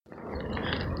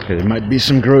Okay, there might be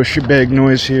some grocery bag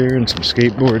noise here and some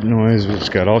skateboard noise, but it's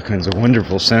got all kinds of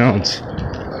wonderful sounds.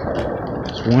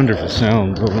 Just wonderful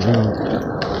sounds all around.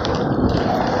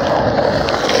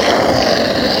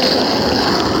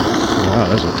 Wow,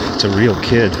 it's a real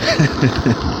kid.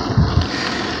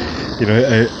 You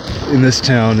know, in this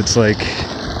town, it's like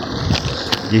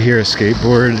you hear a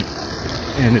skateboard,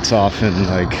 and it's often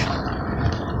like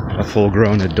a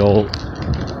full-grown adult.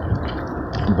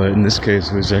 But in this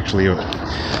case, it was actually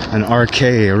an RK,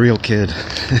 a real kid.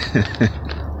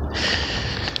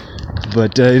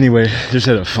 But anyway, just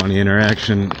had a funny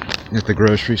interaction at the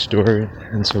grocery store,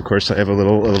 and so of course I have a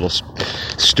little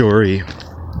story.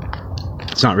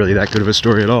 It's not really that good of a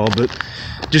story at all, but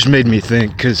it just made me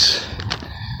think, because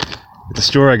at the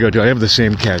store I go to, I have the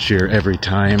same cashier every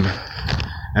time,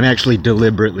 and I actually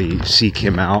deliberately seek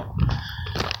him out.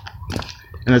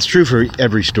 And that's true for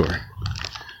every store.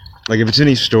 Like, if it's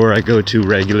any store I go to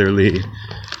regularly,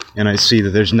 and I see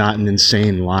that there's not an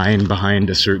insane line behind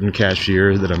a certain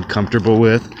cashier that I'm comfortable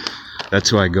with, that's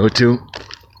who I go to.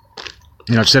 You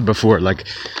know, I've said before, like,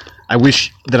 I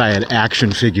wish that I had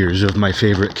action figures of my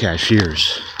favorite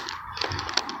cashiers.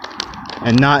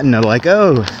 And not in a, like,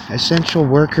 oh, essential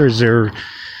workers are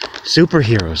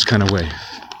superheroes kind of way.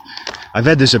 I've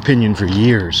had this opinion for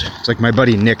years. It's like my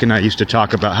buddy Nick and I used to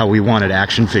talk about how we wanted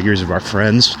action figures of our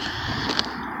friends.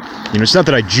 You know, it's not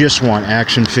that I just want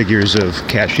action figures of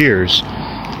cashiers.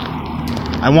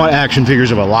 I want action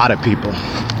figures of a lot of people.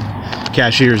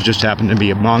 Cashiers just happen to be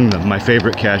among them, my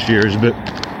favorite cashiers, but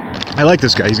I like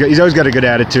this guy. He's always got a good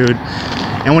attitude,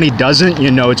 and when he doesn't,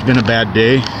 you know it's been a bad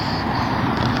day.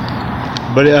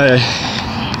 But,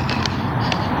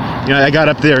 you know, I got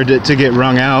up there to get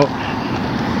wrung out,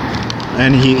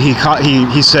 and he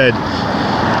said,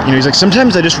 you know, he's like,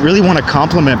 sometimes I just really want to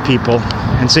compliment people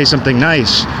and say something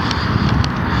nice,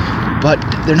 but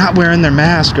they're not wearing their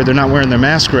mask, or they're not wearing their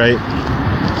mask right,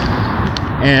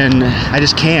 and I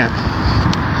just can't.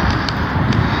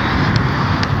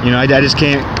 You know, I just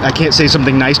can't. I can't say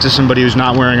something nice to somebody who's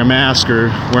not wearing a mask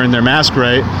or wearing their mask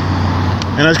right.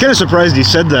 And I was kind of surprised he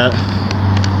said that.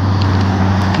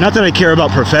 Not that I care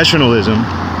about professionalism.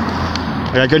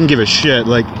 Like, I couldn't give a shit.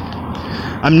 Like,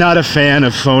 I'm not a fan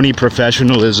of phony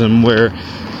professionalism where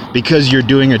because you're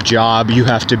doing a job, you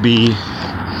have to be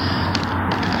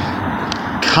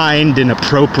kind and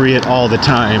appropriate all the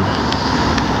time.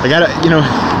 Like,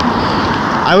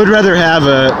 I would rather have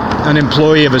an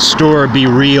employee of a store be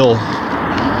real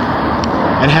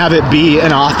and have it be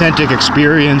an authentic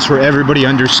experience where everybody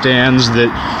understands that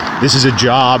this is a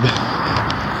job,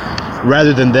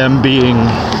 rather than them being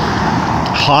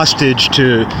hostage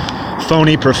to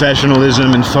phony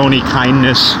professionalism and phony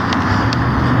kindness.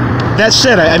 That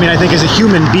said, I mean, I think as a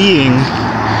human being,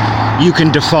 you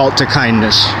can default to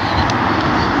kindness.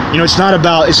 You know, it's not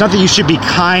that you should be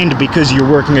kind because you're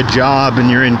working a job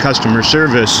and you're in customer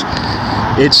service.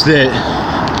 It's that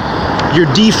your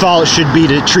default should be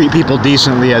to treat people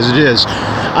decently as it is.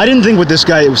 I didn't think what this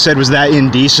guy said was that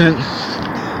indecent.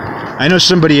 I know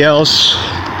somebody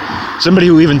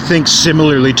who even thinks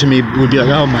similarly to me would be like,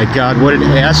 oh my God, what an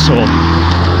asshole.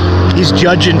 He's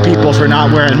judging people for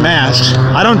not wearing masks.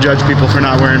 I don't judge people for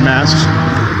not wearing masks.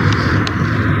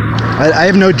 I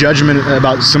have no judgment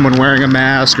about someone wearing a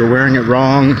mask or wearing it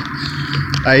wrong.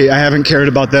 I haven't cared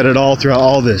about that at all throughout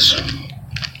all this.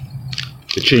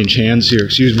 To change hands here,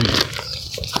 excuse me.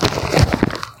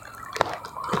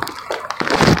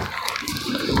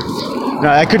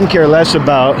 Now, I couldn't care less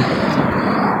about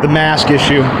the mask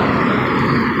issue.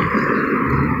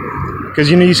 Because,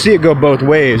 you know, you see it go both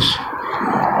ways.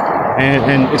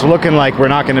 And it's looking like we're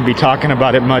not going to be talking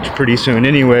about it much pretty soon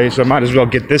anyway, so I might as well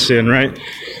get this in, right?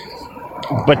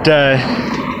 But, I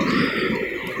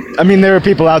mean, there are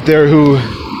people out there who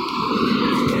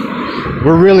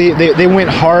were really, they went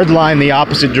hardline the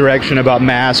opposite direction about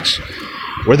masks,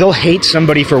 where they'll hate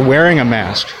somebody for wearing a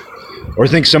mask, or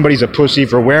think somebody's a pussy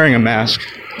for wearing a mask.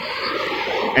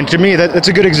 And to me, that's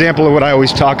a good example of what I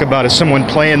always talk about as someone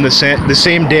playing the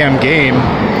same damn game,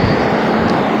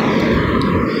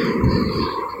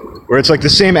 where it's like the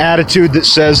same attitude that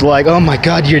says, like, oh my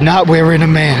God, you're not wearing a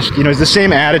mask. You know, it's the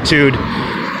same attitude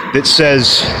that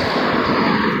says,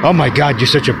 oh my God, you're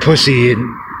such a pussy, and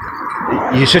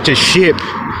you're such a sheep.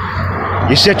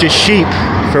 You're such a sheep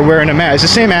for wearing a mask. It's the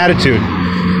same attitude,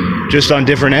 just on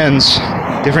different ends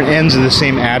of the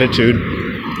same attitude.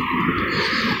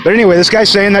 But anyway, this guy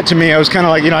saying that to me, I was kind of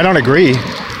like, you know, I don't agree.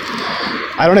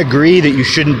 I don't agree that you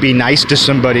shouldn't be nice to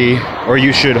somebody, or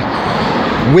you should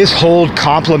withhold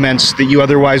compliments that you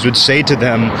otherwise would say to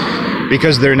them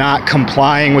because they're not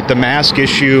complying with the mask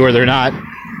issue, or they're not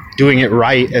doing it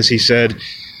right, as he said.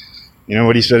 You know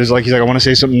what he said is like, he's like, I want to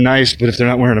say something nice, but if they're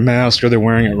not wearing a mask or they're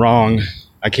wearing it wrong,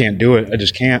 I can't do it. I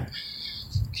just can't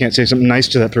say something nice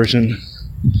to that person.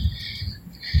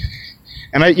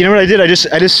 And you know what I did? I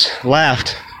just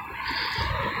laughed.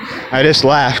 I just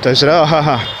laughed. I said, oh,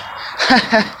 haha.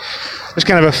 It was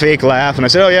kind of a fake laugh. And I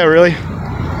said, oh yeah, really?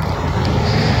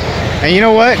 And you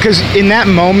know what? Because in that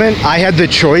moment, I had the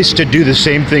choice to do the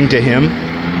same thing to him.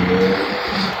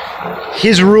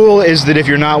 His rule is that if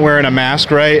you're not wearing a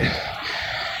mask right,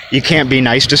 you can't be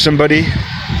nice to somebody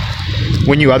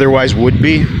when you otherwise would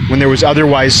be, when there was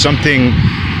otherwise something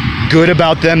good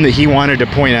about them that he wanted to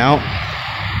point out.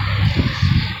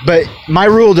 But my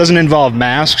rule doesn't involve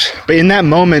masks. But in that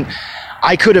moment,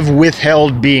 I could have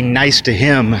withheld being nice to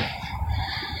him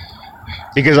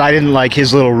because I didn't like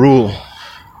his little rule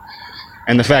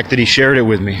and the fact that he shared it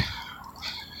with me.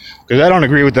 Because I don't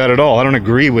agree with that at all. I don't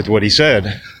agree with what he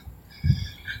said.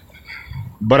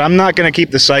 But I'm not going to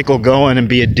keep the cycle going and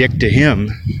be a dick to him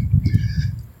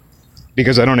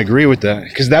because I don't agree with that.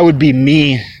 Because that would be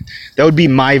me. That would be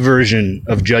my version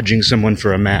of judging someone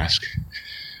for a mask.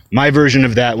 My version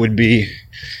of that would be,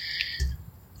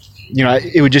 you know,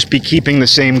 it would just be keeping the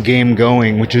same game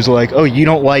going, which is like, oh, you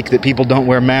don't like that people don't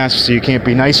wear masks, so you can't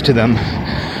be nice to them.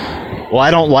 Well, I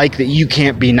don't like that you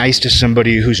can't be nice to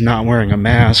somebody who's not wearing a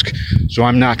mask, so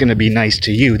I'm not going to be nice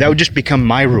to you. That would just become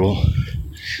my rule.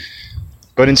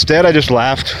 But instead, I just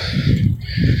laughed.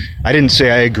 I didn't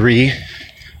say I agree.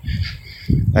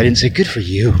 I didn't say, good for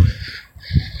you.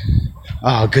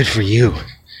 Oh, good for you.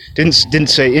 Didn't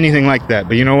say anything like that.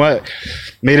 But you know what?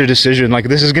 Made a decision, like,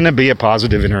 this is going to be a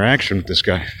positive interaction with this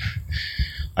guy.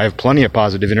 I have plenty of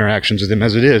positive interactions with him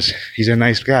as it is. He's a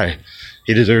nice guy.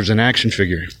 He deserves an action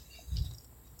figure.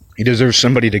 He deserves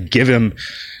somebody to give him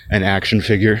an action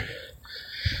figure.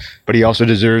 But he also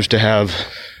deserves to have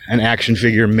an action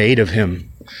figure made of him.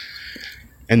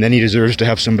 And then he deserves to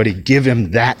have somebody give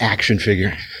him that action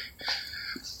figure.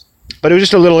 But it was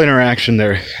just a little interaction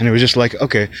there. And it was just like,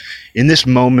 okay, in this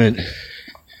moment,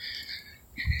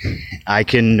 I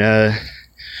can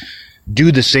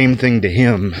do the same thing to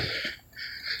him.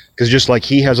 Because just like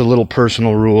he has a little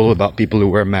personal rule about people who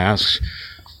wear masks,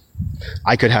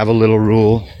 I could have a little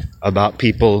rule about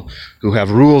people who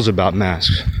have rules about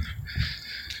masks.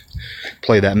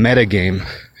 Play that meta game.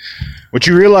 What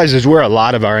you realize is where a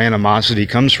lot of our animosity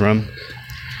comes from.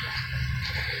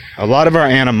 A lot of our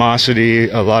animosity,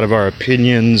 a lot of our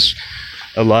opinions,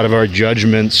 a lot of our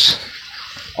judgments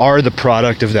are the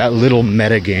product of that little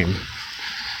meta game.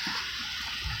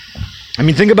 I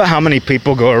mean, think about how many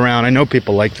people go around, I know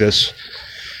people like this,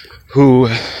 who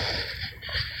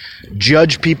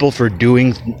judge people for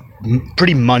doing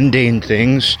pretty mundane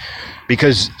things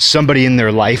because somebody in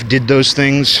their life did those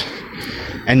things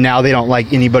and now they don't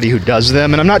like anybody who does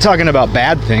them. And I'm not talking about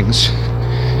bad things.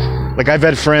 Like, I've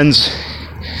had friends,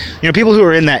 you know, people who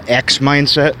are in that ex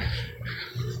mindset,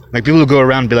 like people who go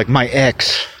around and be like, my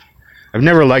ex. I've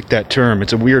never liked that term.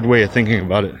 It's a weird way of thinking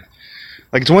about it.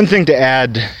 Like, it's one thing to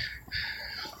add,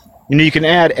 you know, you can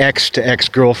add ex to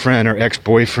ex-girlfriend or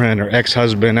ex-boyfriend or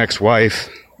ex-husband, ex-wife,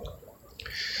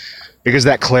 because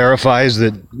that clarifies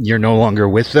that you're no longer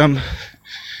with them.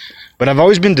 But I've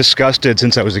always been disgusted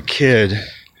since I was a kid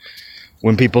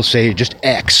when people say just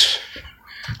ex,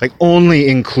 like only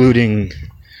including,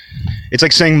 it's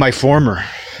like saying my former.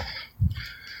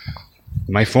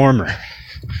 My former.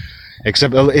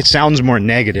 Except it sounds more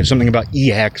negative. Something about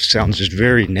EX sounds just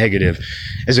very negative.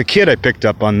 As a kid, I picked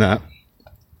up on that.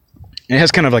 And it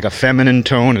has kind of like a feminine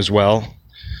tone as well.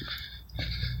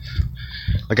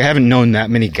 Like, I haven't known that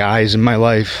many guys in my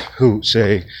life who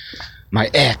say, my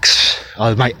ex.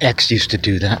 Oh, my ex used to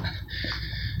do that.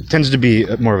 It tends to be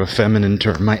more of a feminine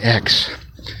term, my ex.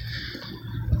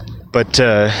 But,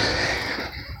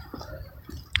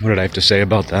 what did I have to say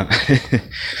about that?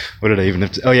 What did I even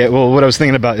have to... Oh, yeah, well, what I was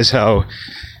thinking about is how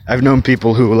I've known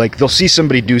people who, like, they'll see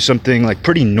somebody do something, like,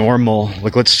 pretty normal.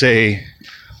 Like, let's say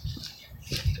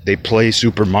they play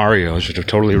Super Mario. It's just a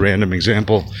totally random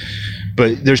example.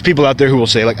 But there's people out there who will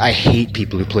say, like, I hate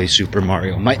people who play Super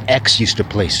Mario. My ex used to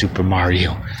play Super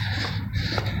Mario.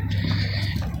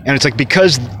 And it's like,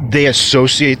 because they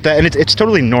associate that, and it's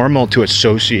totally normal to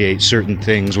associate certain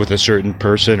things with a certain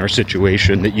person or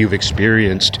situation that you've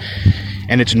experienced.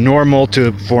 And it's normal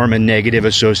to form a negative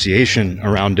association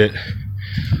around it.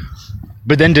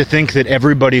 But then to think that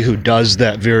everybody who does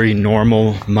that very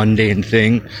normal, mundane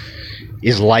thing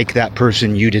is like that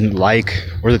person you didn't like,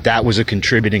 or that was a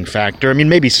contributing factor. I mean,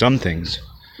 maybe some things.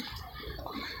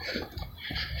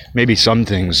 Maybe some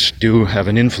things do have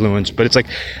an influence, but it's like,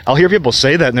 I'll hear people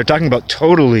say that, and they're talking about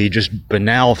totally just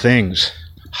banal things,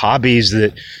 hobbies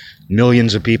that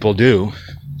millions of people do.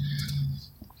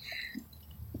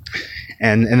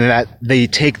 and that they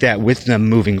take that with them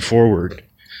moving forward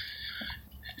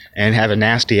and have a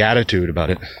nasty attitude about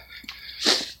it.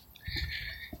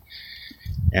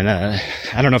 And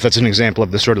I don't know if that's an example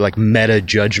of the sort of like meta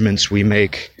judgments we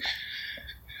make,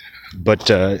 but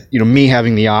me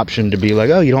having the option to be like,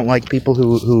 oh, you don't like people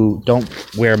who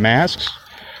don't wear masks?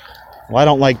 Well, I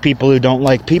don't like people who don't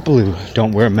like people who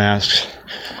don't wear masks.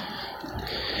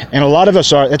 And a lot of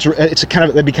us are.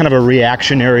 That'd be kind of a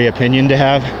reactionary opinion to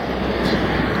have,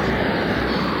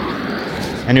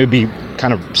 and it would be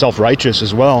kind of self-righteous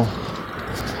as well.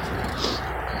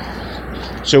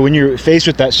 So when you're faced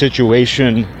with that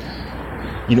situation,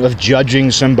 of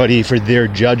judging somebody for their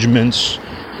judgments,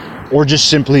 or just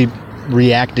simply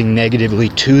reacting negatively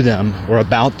to them or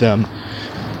about them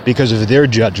because of their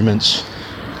judgments,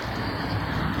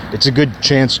 it's a good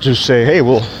chance to say, hey,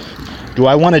 well, do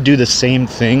I want to do the same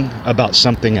thing about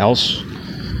something else?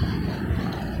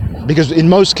 Because in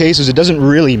most cases, it doesn't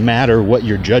really matter what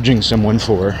you're judging someone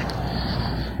for.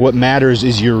 What matters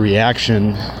is your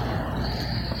reaction.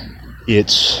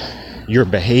 It's your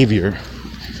behavior.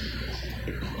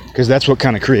 Because that's what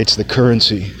kind of creates the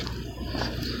currency.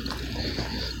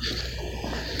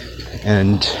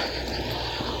 And,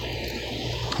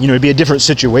 it'd be a different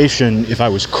situation if I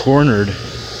was cornered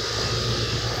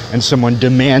and someone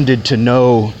demanded to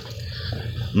know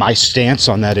my stance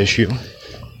on that issue,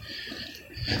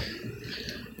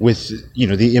 with,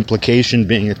 the implication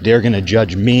being that they're going to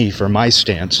judge me for my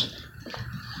stance.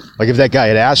 Like if that guy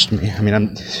had asked me,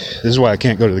 this is why I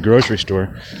can't go to the grocery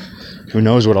store. Who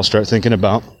knows what I'll start thinking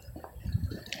about.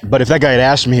 But if that guy had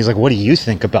asked me, he's like, what do you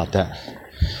think about that?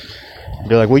 I'd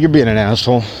be like, well, you're being an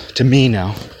asshole to me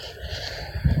now.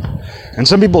 And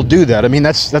some people do that.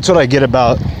 That's what I get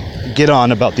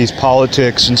on about these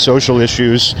politics and social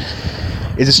issues.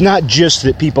 It's not just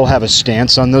that people have a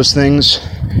stance on those things.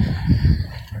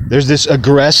 There's this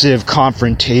aggressive,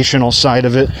 confrontational side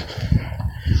of it,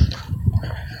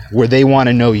 where they want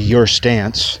to know your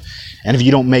stance. And if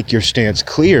you don't make your stance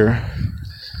clear,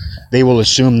 they will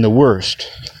assume the worst.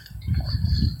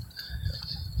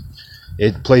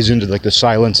 It plays into like the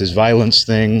silence is violence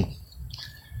thing.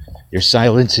 Your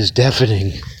silence is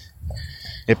deafening.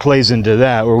 It plays into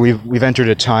that, where we've entered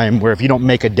a time where if you don't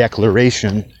make a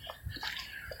declaration,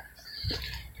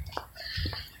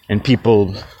 and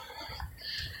people,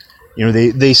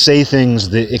 they say things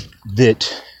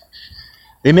that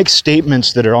they make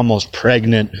statements that are almost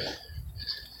pregnant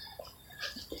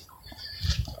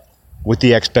with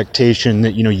the expectation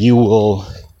that, you will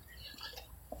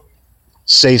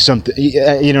say something,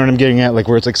 you know what I'm getting at? Like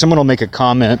where it's like someone will make a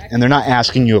comment and they're not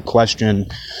asking you a question,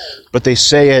 but they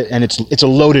say it and it's a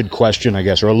loaded question, I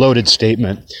guess, or a loaded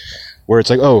statement where it's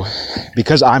like, oh,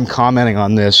 because I'm commenting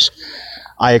on this,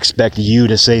 I expect you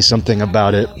to say something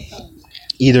about it,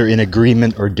 either in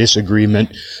agreement or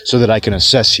disagreement, so that I can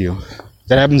assess you.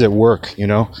 That happens at work, in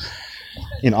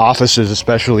offices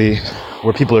especially,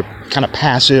 where people are kind of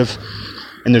passive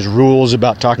and there's rules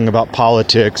about talking about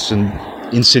politics and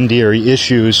incendiary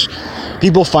issues.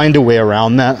 People find a way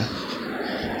around that.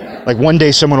 Like one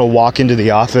day someone will walk into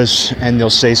the office and they'll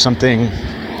say something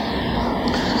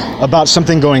about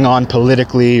something going on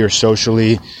politically or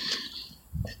socially,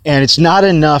 and it's not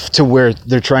enough to where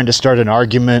they're trying to start an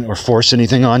argument or force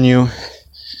anything on you.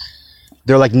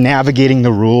 They're like navigating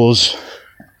the rules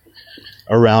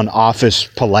around office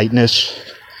politeness,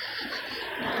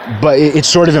 but it's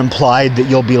sort of implied that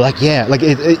you'll be like, yeah, like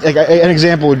an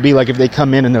example would be like if they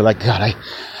come in and they're like, God,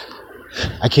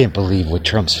 I can't believe what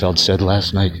Trumpsfeld said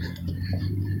last night.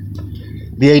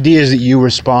 The idea is that you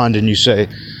respond and you say,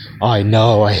 oh, I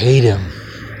know, I hate him.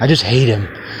 I just hate him.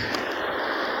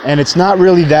 And it's not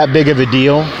really that big of a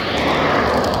deal.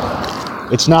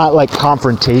 It's not like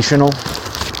confrontational.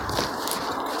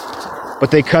 But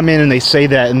they come in and they say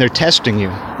that and they're testing you.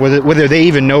 Whether they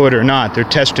even know it or not, they're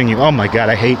testing you. Oh my God,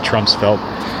 I hate Trumpsfeld.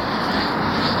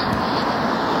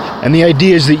 And the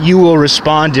idea is that you will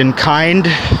respond in kind,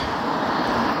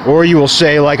 or you will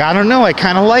say like, I don't know, I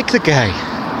kind of like the guy.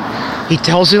 He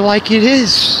tells it like it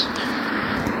is.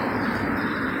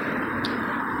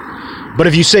 But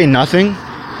if you say nothing,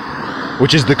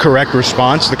 which is the correct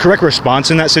response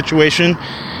in that situation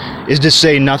is to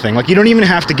say nothing. Like you don't even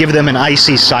have to give them an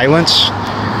icy silence.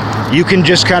 You can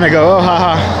just kind of go, oh,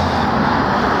 haha.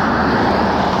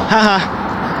 Haha.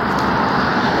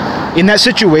 In that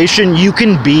situation, you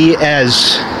can be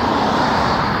as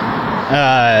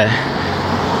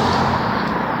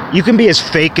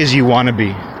fake as you want to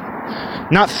be.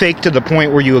 Not fake to the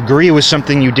point where you agree with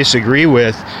something you disagree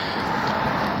with,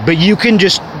 but you can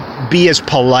just be as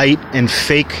polite and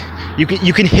fake. You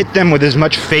can hit them with as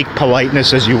much fake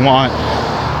politeness as you want.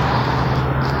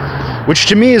 which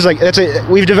to me is like,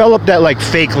 we've developed that like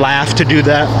fake laugh to do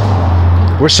that,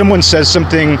 where someone says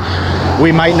something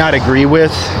we might not agree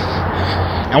with,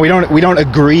 and we don't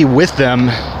agree with them,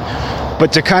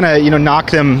 but to kind of,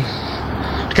 knock them,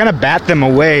 to kind of bat them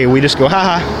away, we just go,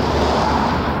 haha.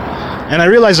 And I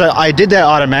realized I did that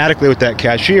automatically with that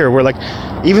cashier, where like,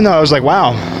 even though I was like,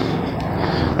 wow,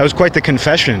 that was quite the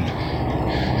confession.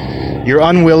 You're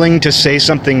unwilling to say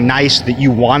something nice that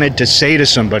you wanted to say to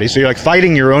somebody. So you're like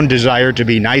fighting your own desire to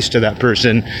be nice to that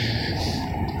person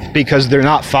because they're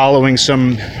not following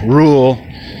some rule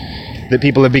that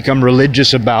people have become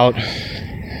religious about.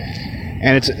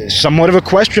 And it's somewhat of a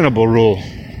questionable rule,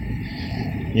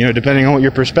 depending on what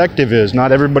your perspective is.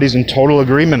 Not everybody's in total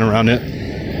agreement around it.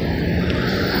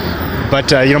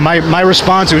 But, my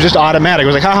response, it was just automatic. It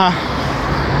was like, haha.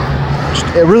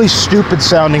 Just a really stupid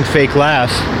sounding fake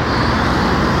laugh.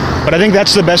 But I think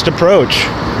that's the best approach.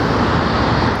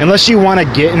 Unless you want to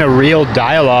get in a real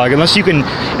dialogue, unless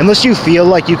you feel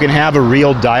like you can have a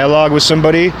real dialogue with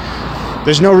somebody,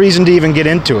 there's no reason to even get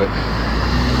into it.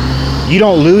 You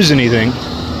don't lose anything.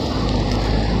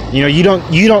 You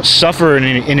don't suffer in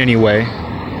any way.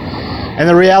 And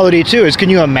the reality too is, can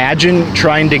you imagine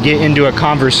trying to get into a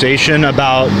conversation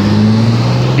about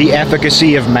the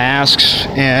efficacy of masks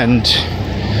and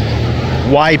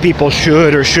why people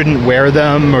should or shouldn't wear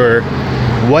them, or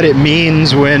what it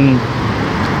means when,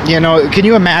 can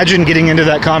you imagine getting into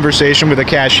that conversation with a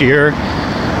cashier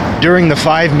during the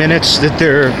 5 minutes that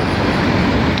they're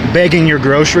begging your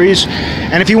groceries?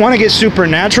 And if you want to get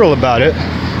supernatural about it,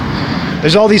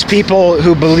 there's all these people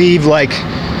who believe like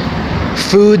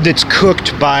food that's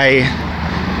cooked by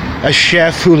a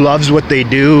chef who loves what they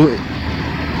do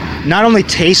not only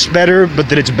tastes better, but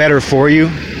that it's better for you.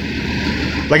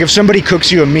 Like if somebody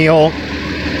cooks you a meal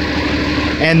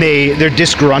and they're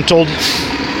disgruntled,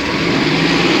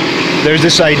 there's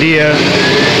this idea,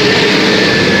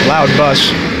 loud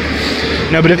bus.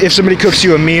 No, but if somebody cooks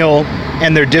you a meal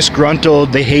and they're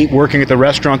disgruntled, they hate working at the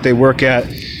restaurant they work at,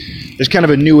 there's kind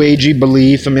of a new agey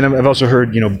belief. I mean, I've also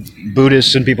heard,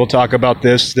 Buddhists and people talk about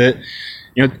this, that,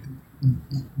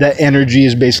 that energy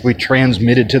is basically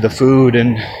transmitted to the food,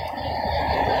 and,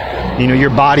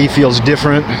 your body feels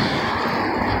different.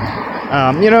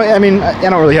 I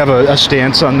don't really have a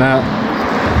stance on that.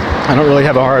 I don't really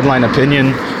have a hardline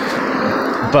opinion,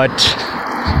 but,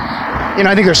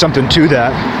 I think there's something to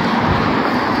that.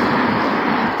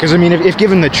 Because, if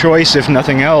given the choice, if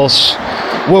nothing else,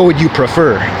 what would you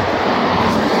prefer?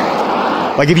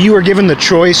 Like, if you were given the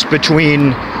choice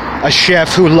between a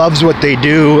chef who loves what they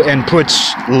do and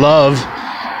puts love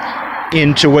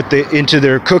into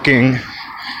their cooking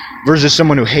versus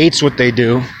someone who hates what they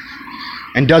do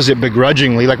and does it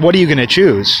begrudgingly, like, what are you going to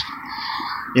choose?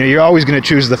 You're always going to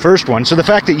choose the first one. So the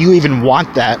fact that you even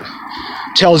want that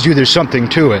tells you there's something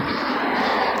to it.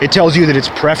 It tells you that it's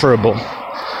preferable.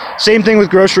 Same thing with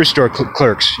grocery store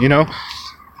clerks,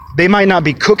 They might not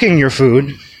be cooking your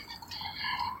food,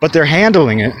 but they're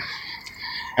handling it.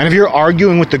 And if you're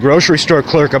arguing with the grocery store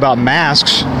clerk about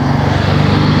masks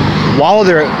while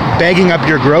they're bagging up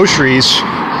your groceries,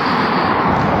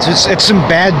 it's some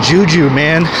bad juju,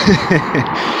 man.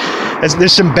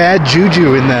 There's some bad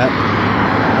juju in that.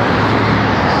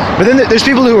 But then there's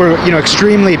people who are,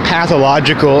 extremely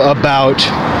pathological about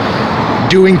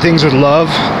doing things with love.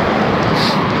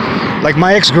 Like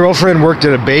my ex-girlfriend worked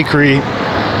at a bakery,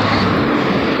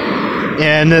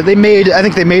 and they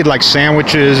made like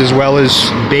sandwiches as well as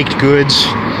baked goods.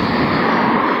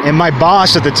 And my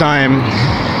boss at the time,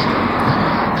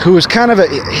 who was kind of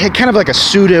like a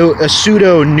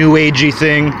pseudo new agey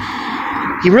thing,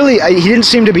 he didn't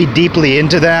seem to be deeply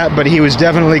into that, but he was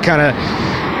definitely kind of,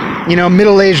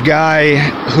 middle-aged guy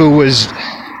who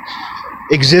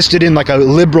existed in like a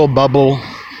liberal bubble.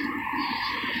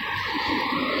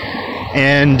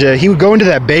 And he would go into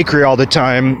that bakery all the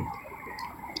time,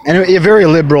 and a very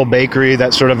liberal bakery,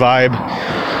 that sort of vibe.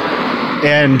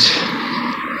 And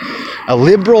a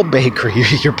liberal bakery,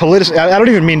 you're I don't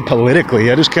even mean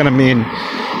politically, I just kind of mean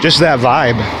just that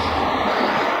vibe.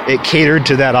 It catered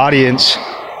to that audience,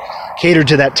 catered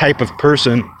to that type of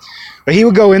person. But he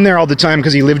would go in there all the time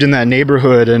because he lived in that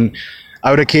neighborhood, and I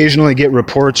would occasionally get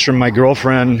reports from my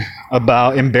girlfriend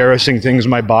about embarrassing things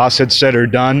my boss had said or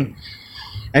done.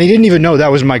 And he didn't even know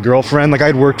that was my girlfriend. Like,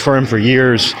 I'd worked for him for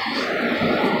years,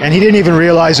 and he didn't even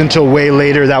realize until way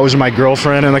later that was my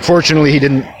girlfriend. And like, fortunately, he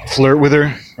didn't flirt with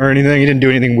her or anything. He didn't do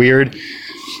anything weird.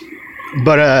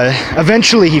 But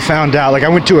eventually he found out. Like, I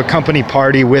went to a company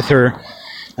party with her,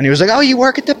 and he was like, "Oh, you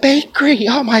work at the bakery?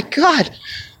 Oh my God,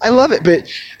 I love it." But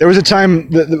there was a time,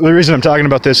 the reason I'm talking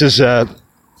about this is, not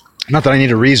that I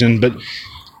need a reason, but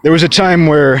there was a time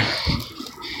where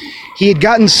he had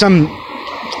gotten some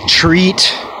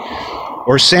treat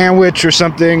or sandwich or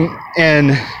something,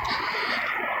 and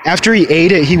after he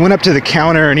ate it, he went up to the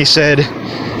counter and he said,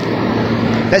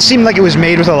 "That seemed like it was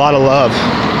made with a lot of love."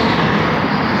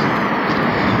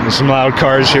 There's some loud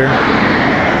cars here.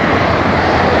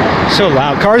 So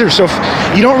loud. Cars are so...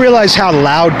 You don't realize how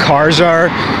loud cars are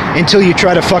until you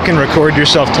try to fucking record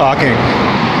yourself talking.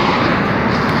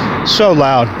 So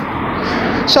loud.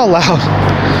 So loud.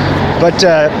 But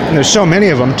there's so many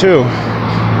of them too.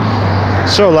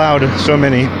 So loud, so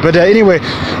many. But anyway,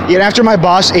 after my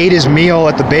boss ate his meal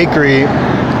at the bakery,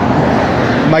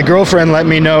 my girlfriend let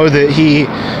me know that he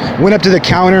went up to the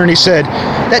counter and he said,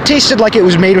 "That tasted like it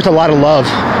was made with a lot of love."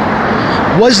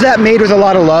 Was that made with a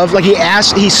lot of love? Like he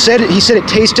said it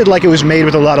tasted like it was made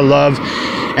with a lot of love.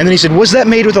 And then he said, "Was that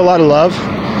made with a lot of love?"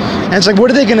 And it's like,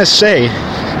 what are they gonna say?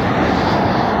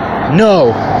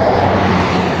 No.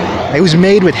 It was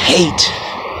made with hate.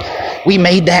 We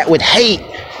made that with hate.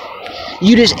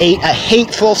 You just ate a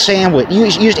hateful sandwich. You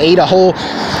just ate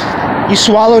you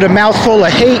swallowed a mouthful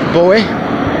of hate, boy.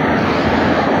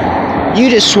 You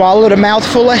just swallowed a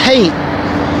mouthful of hate.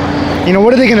 You know,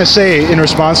 what are they going to say in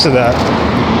response to that?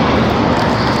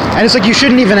 And it's like, you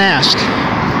shouldn't even ask.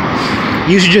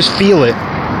 You should just feel it.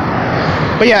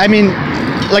 But yeah, I mean,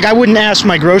 like, I wouldn't ask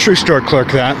my grocery store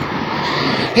clerk that.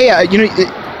 "Hey,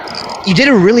 you did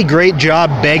a really great job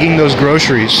bagging those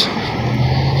groceries.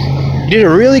 You did a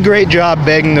really great job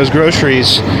bagging those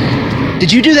groceries.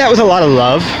 Did you do that with a lot of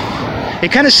love?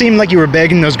 It kind of seemed like you were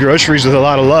bagging those groceries with a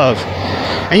lot of love."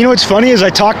 And you know what's funny is I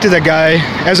talked to the guy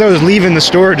as I was leaving the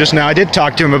store just now. I did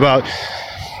talk to him about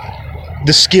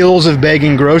the skills of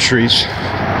bagging groceries.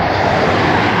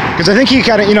 Because I think he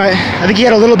kind of, I think he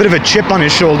had a little bit of a chip on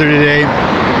his shoulder today.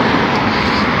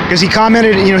 Because he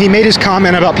commented, he made his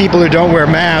comment about people who don't wear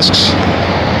masks.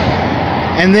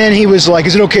 And then he was like,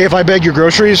 "Is it okay if I bag your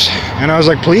groceries?" And I was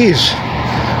like, please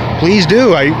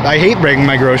do. I hate bagging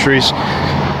my groceries.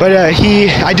 But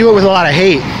I do it with a lot of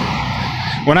hate.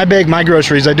 When I bag my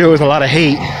groceries, I do it with a lot of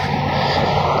hate.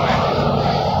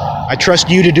 I trust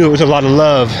you to do it with a lot of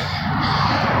love.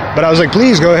 But I was like,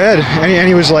 please, go ahead. And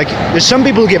he was like, "There's some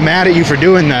people who get mad at you for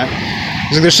doing that."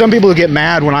 He's like, "There's some people who get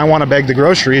mad when I want to bag the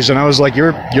groceries." And I was like,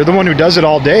 you're the one who does it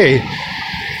all day.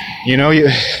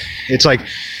 It's like,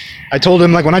 I told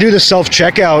him, like, when I do the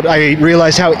self-checkout, I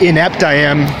realize how inept I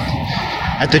am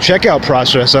at the checkout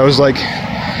process. I was like,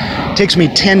 it takes me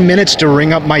 10 minutes to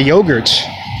ring up my yogurts.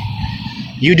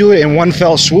 You do it in one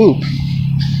fell swoop.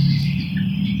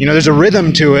 There's a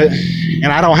rhythm to it,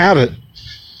 and I don't have it.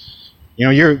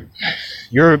 You're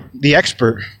the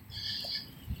expert.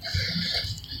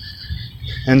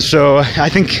 And so I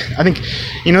think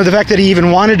the fact that he even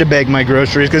wanted to bag my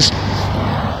groceries, because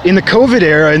in the COVID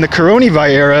era, in the coronavirus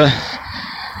era,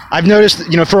 I've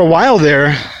noticed, for a while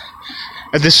there,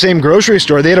 at this same grocery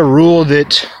store, they had a rule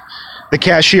that the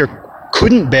cashier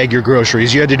couldn't bag your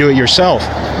groceries. You had to do it yourself.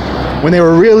 When they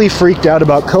were really freaked out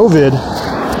about COVID,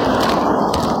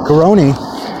 Corona,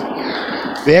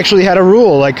 they actually had a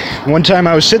rule. Like, one time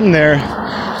I was sitting there,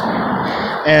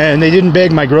 and they didn't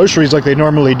bag my groceries like they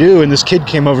normally do, and this kid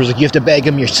came over and was like, "You have to bag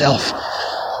them yourself."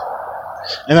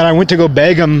 And then I went to go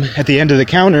bag them at the end of the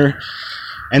counter,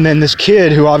 and then this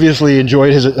kid, who obviously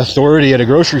enjoyed his authority at a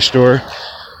grocery store,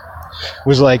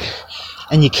 was like,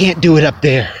 "And you can't do it up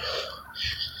there.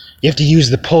 You have to use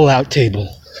the pull-out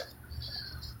table."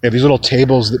 They have these little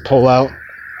tables that pull out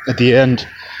at the end.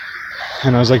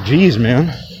 And I was like, geez,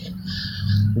 man.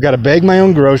 I've got to bag my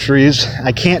own groceries.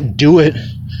 I can't do it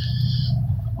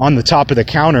on the top of the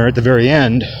counter at the very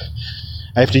end.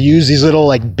 I have to use these little,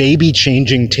 like, baby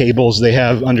changing tables they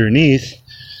have underneath.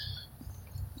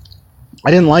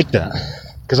 I didn't like that,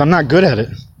 because I'm not good at it.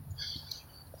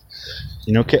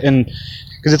 And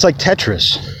because it's like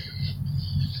Tetris.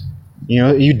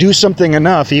 You do something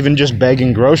enough, even just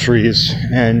bagging groceries,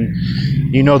 and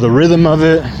you know the rhythm of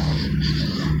it.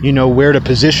 You know where to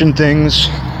position things.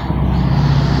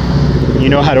 You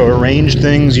know how to arrange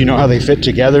things. You know how they fit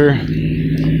together.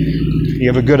 You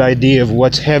have a good idea of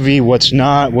what's heavy, what's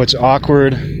not, what's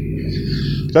awkward.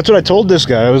 That's what I told this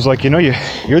guy. I was like,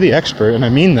 you're the expert, and I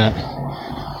mean that.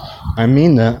 I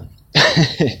mean that.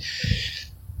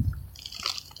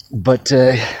 But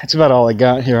that's about all I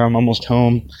got here. I'm almost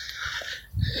home.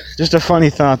 Just a funny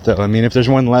thought, though. I mean, if there's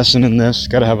one lesson in this,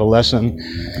 got to have a lesson.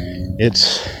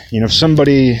 It's, if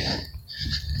somebody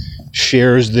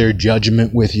shares their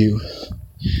judgment with you.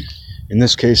 In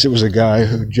this case, it was a guy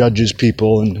who judges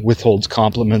people and withholds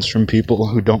compliments from people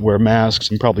who don't wear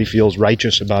masks and probably feels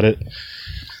righteous about it.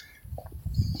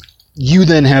 You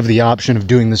then have the option of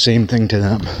doing the same thing to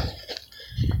them.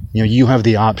 You have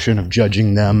the option of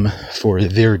judging them for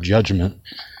their judgment.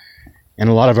 And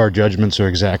a lot of our judgments are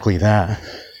exactly that.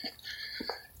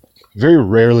 Very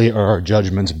rarely are our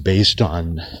judgments based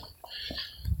on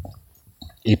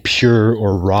a pure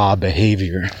or raw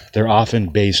behavior. They're often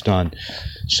based on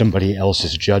somebody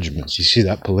else's judgments. You see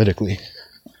that politically.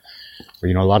 Or,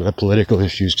 a lot of the political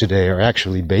issues today are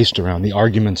actually based around, the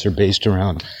arguments are based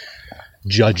around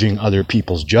judging other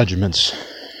people's judgments.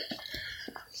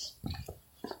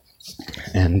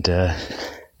 And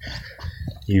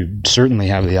you certainly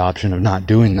have the option of not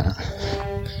doing that.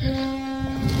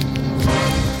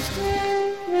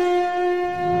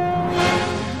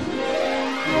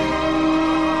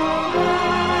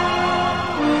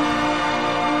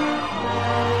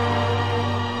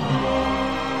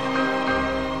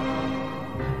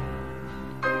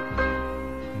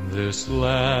 This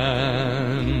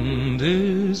land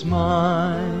is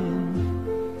mine.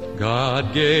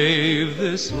 God gave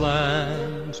this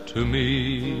land to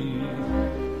me.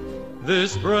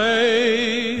 This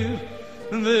brave,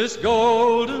 this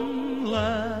golden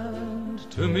land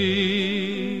to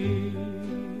me.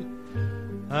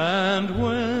 And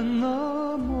when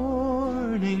the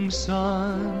morning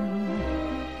sun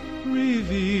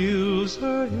reveals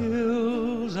her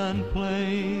hills and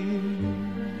plains,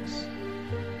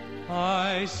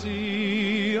 I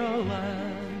see a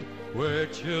land where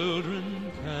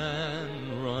children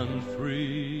can run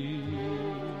free.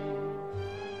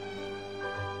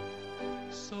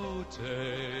 So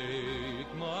take